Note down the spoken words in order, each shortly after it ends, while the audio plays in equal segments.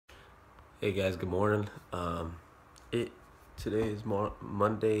Hey guys, good morning. It Today is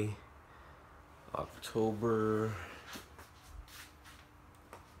Monday, October.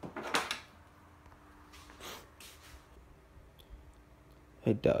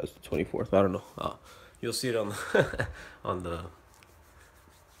 It does the 24th. I don't know. You'll see it on the on the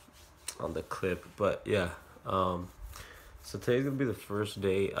on the clip. But yeah. So today's gonna be the first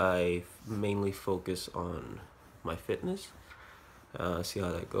day I mainly focus on my fitness. See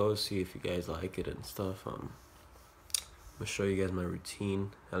how that goes. See if you guys like it and stuff. I'm gonna show you guys my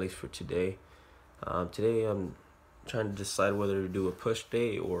routine, at least for today. Today I'm trying to decide whether to do a push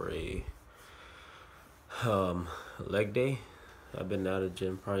day or a leg day. I've been out of the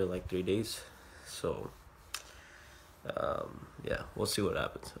gym probably like 3 days, so yeah, we'll see what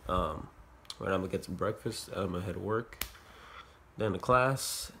happens. Right now I'm gonna get some breakfast. I'm gonna head to work, then to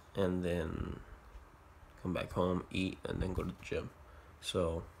class, and then come back home, eat, and then go to the gym.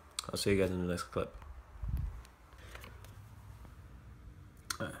 So I'll see you guys in the next clip.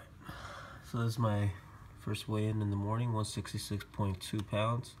 Alright, so this is my first weigh-in the morning. 166.2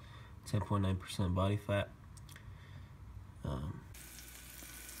 pounds, 10.9% body fat.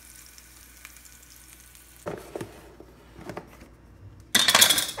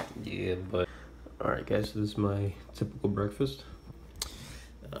 Yeah, but alright guys, so this is my typical breakfast.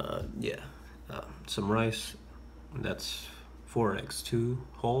 Some rice, that's 4 eggs, 2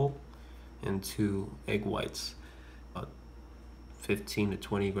 whole and 2 egg whites, 15 to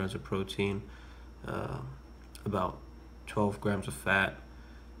 20 grams of protein, about 12 grams of fat,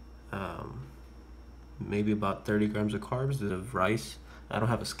 maybe about 30 grams of carbs of rice. I don't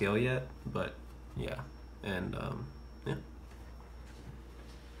have a scale yet, but yeah, and yeah.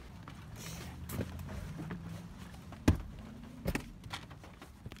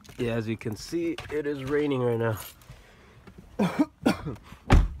 Yeah, as you can see, it is raining right now.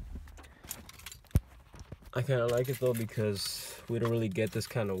 I kind of like it though because we don't really get this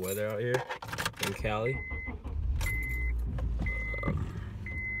kind of weather out here in Cali.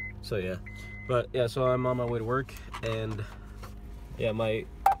 So yeah, but yeah, so I'm on my way to work, and yeah, my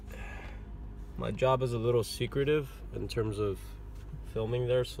job is a little secretive in terms of filming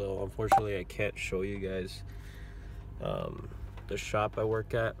there, so unfortunately I can't show you guys the shop I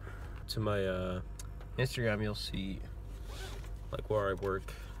work at. To my Instagram, you'll see like where I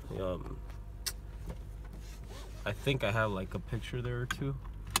work. I think I have like a picture there or two,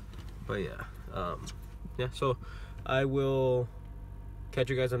 but yeah, yeah. So I will catch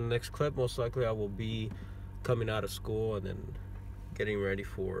you guys on the next clip. Most likely I will be coming out of school and then getting ready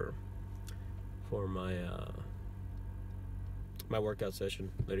for my my workout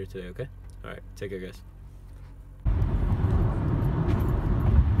session later today. Okay, all right, take care guys.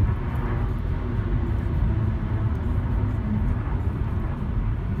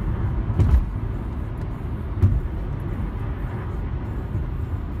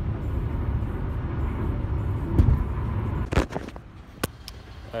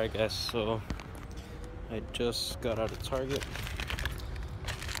 Alright guys, so I just got out of Target,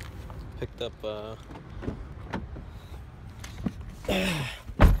 picked up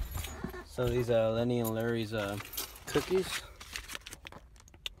some of these Lenny and Larry's cookies.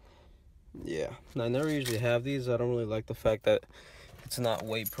 Yeah, I never usually have these. I don't really like the fact that it's not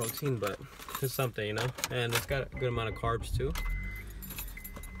whey protein, but it's something, you know, and it's got a good amount of carbs too.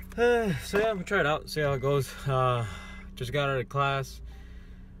 So yeah, I'm gonna try it out, see how it goes. Just got out of class.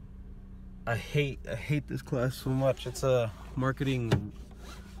 I hate this class so much. It's a marketing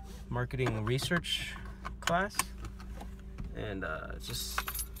research class, and it's just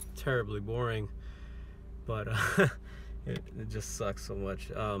terribly boring, but it just sucks so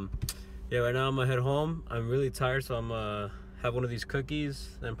much. Yeah, right now I'm gonna head home. I'm really tired, so I'm gonna have one of these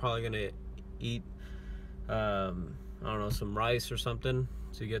cookies. I'm probably gonna eat I don't know, some rice or something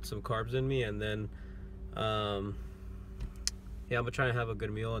to get some carbs in me, and then yeah, I'm gonna try and have a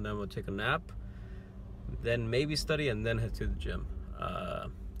good meal, and then I'm gonna take a nap, then maybe study, and then head to the gym.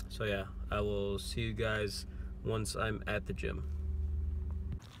 So yeah, I will see you guys once I'm at the gym.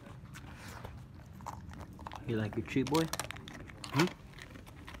 You like your treat, boy? Hmm?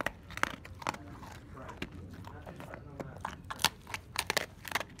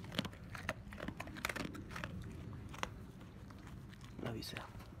 Love you, Sam.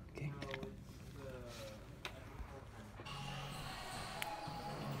 Okay.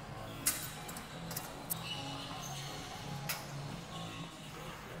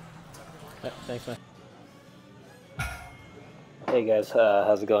 Thanks, man. Hey guys,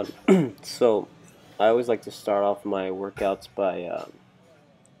 how's it going? So, I always like to start off my workouts by,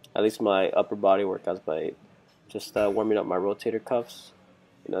 at least my upper body workouts, by just warming up my rotator cuffs.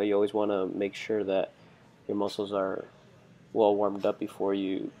 You know, you always want to make sure that your muscles are well warmed up before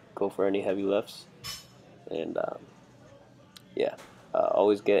you go for any heavy lifts. And yeah,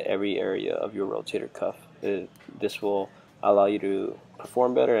 always get every area of your rotator cuff. This will allow you to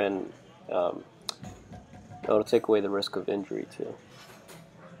perform better, and it'll take away the risk of injury too.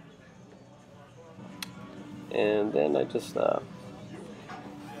 And then I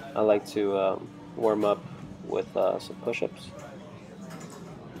like to warm up with some push-ups.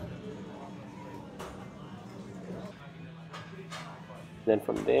 Then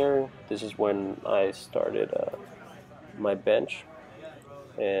from there, this is when I started my bench,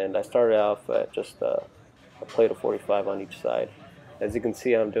 and I started off at just a plate of 45 on each side. As you can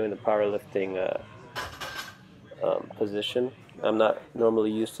see, I'm doing the powerlifting position. I'm not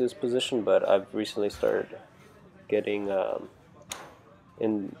normally used to this position, but I've recently started getting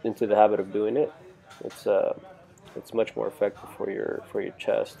into the habit of doing it. It's much more effective for your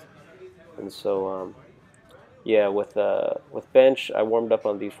chest, and so yeah, with bench, I warmed up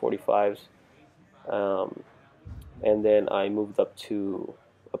on these 45s, and then I moved up to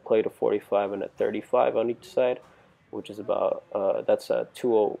a plate of 45 and a 35 on each side, which is about that's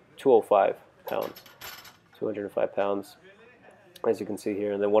 205 pounds, 205 pounds, as you can see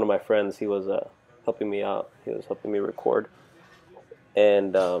here. And then one of my friends, he was helping me out. He was helping me record,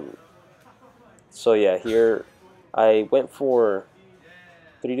 and so yeah, here I went for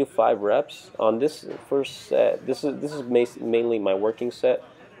 3 to 5 reps on this first set. This is mainly my working set.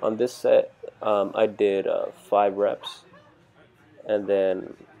 On this set, I did 5 reps, and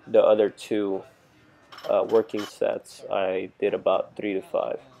then the other 2 working sets I did about 3 to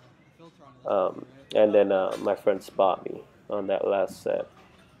 5. And then my friend spot me on that last set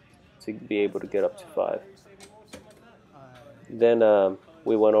to be able to get up to 5. Then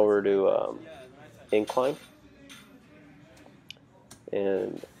we went over to incline.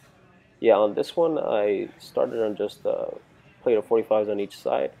 And yeah, on this one, I started on just a plate of 45s on each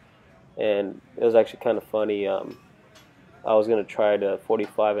side, and it was actually kind of funny. I was going to try the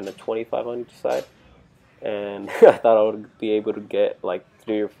 45 and the 25 on each side, and I thought I would be able to get like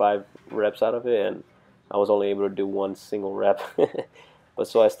 3 or 5 reps out of it, and I was only able to do 1 single rep. But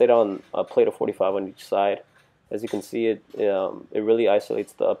so I stayed on a plate of 45 on each side. As you can see, it really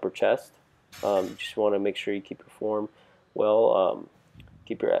isolates the upper chest. You just want to make sure you keep your form well.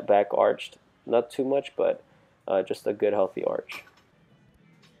 Keep your back arched, not too much, but just a good healthy arch.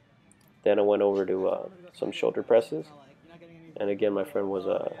 Then I went over to some shoulder presses, and again my friend was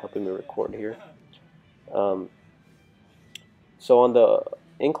helping me record here. So on the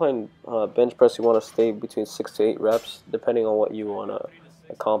incline bench press, you want to stay between 6 to 8 reps, depending on what you want to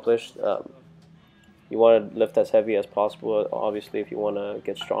accomplish. You want to lift as heavy as possible, obviously, if you want to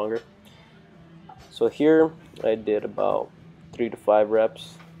get stronger. So here I did about 3 to 5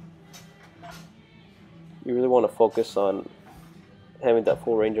 reps. You really want to focus on having that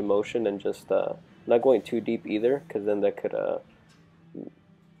full range of motion, and just not going too deep either, because then that could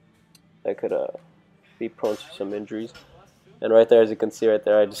be prone to some injuries. And right there, as you can see right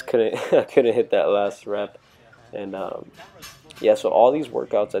there, I just couldn't I couldn't hit that last rep. And yeah, so all these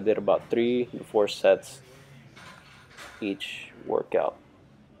workouts I did about 3 to 4 sets each workout.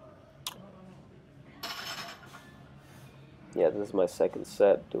 Yeah, this is my second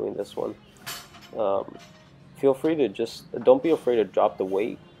set doing this one. Feel free to don't be afraid to drop the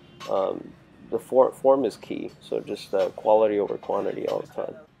weight. The form is key, so just quality over quantity all the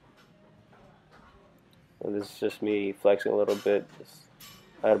time. And this is just me flexing a little bit, just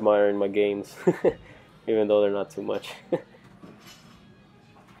admiring my gains, even though they're not too much.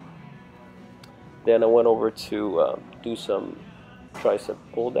 Then I went over to do some tricep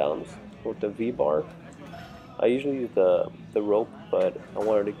pull downs with the V-bar. I usually use the rope, but I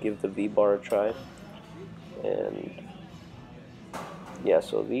wanted to give the V-bar a try. And yeah,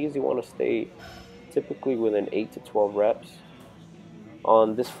 so these you want to stay typically within 8 to 12 reps.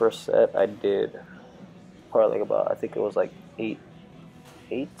 On this first set, I did probably like about, I think it was like 8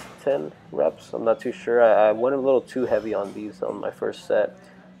 to 10 reps. I'm not too sure. I went a little too heavy on these on my first set,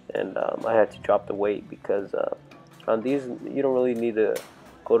 and I had to drop the weight, because on these you don't really need to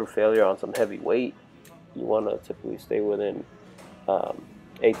go to failure on some heavy weight. You want to typically stay within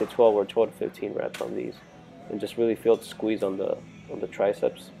 8 to 12 or 12 to 15 reps on these, and just really feel the squeeze on the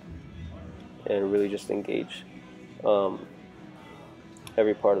triceps, and really just engage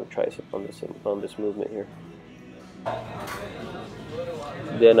every part of the tricep on this movement here.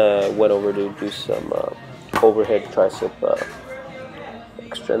 Then I went over to do some overhead tricep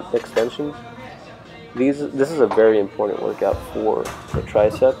extensions. This is a very important workout for the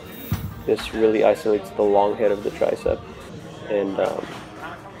tricep. This really isolates the long head of the tricep, and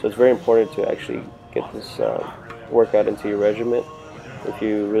So it's very important to actually get this workout into your regimen. If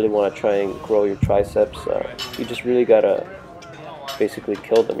you really want to try and grow your triceps, you just really gotta basically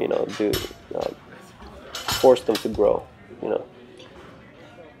kill them, um, force them to grow, you know.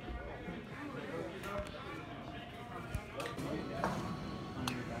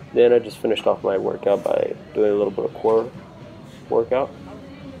 Then I just finished off my workout by doing a little bit of core workout.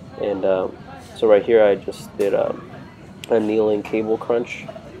 And so right here I just did a kneeling cable crunch.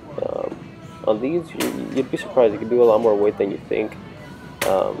 Um, on these, you'd be surprised. You can do a lot more weight than you think,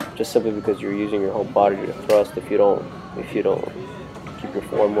 just simply because you're using your whole body to thrust. If you don't keep your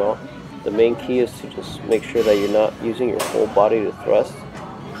form well, the main key is to just make sure that you're not using your whole body to thrust.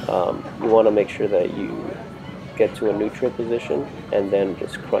 You want to make sure that you get to a neutral position and then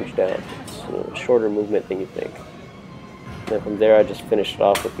just crunch down. It's a shorter movement than you think. And then from there, I just finished it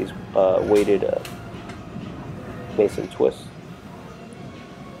off with these weighted Mason twists.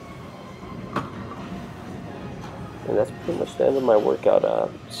 And that's pretty much the end of my workout.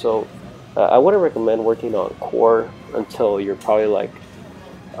 I wouldn't recommend working on core until you're probably like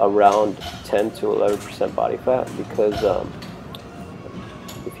around 10 to 11% body fat, because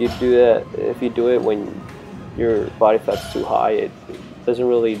if you do it when your body fat's too high, it doesn't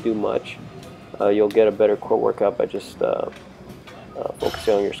really do much. You'll get a better core workout by just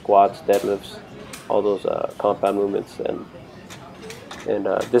focusing on your squats, deadlifts, all those compound movements, and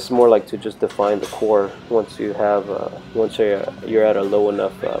this is more like to just define the core once you're at a low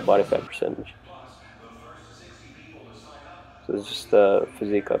enough body fat percentage. So it's just a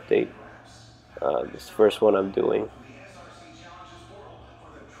physique update. This is the first one I'm doing.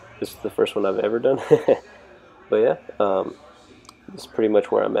 This is the first one I've ever done. But yeah, this is pretty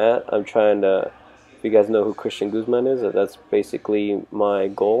much where I'm at. I'm trying to, if you guys know who Christian Guzman is, that's basically my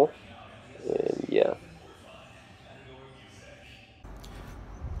goal. And yeah.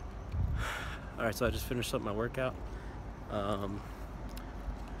 Alright, so I just finished up my workout.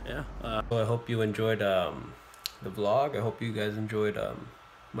 Yeah, I hope you enjoyed the vlog. I hope you guys enjoyed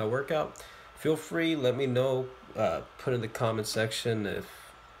my workout. Feel free, let me know, put in the comment section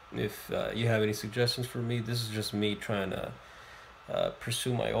if you have any suggestions for me. This is just me trying to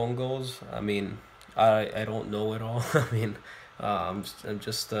pursue my own goals. I mean, I don't know it all. I mean, I'm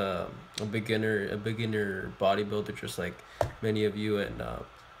just a beginner bodybuilder, just like many of you, and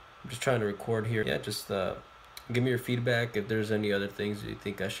I'm just trying to record here. Yeah, just give me your feedback if there's any other things you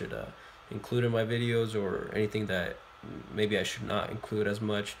think I should include in my videos, or anything that maybe I should not include as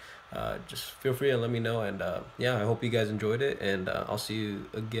much. Just feel free and let me know. And yeah, I hope you guys enjoyed it, and I'll see you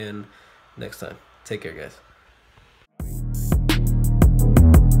again next time. Take care, guys.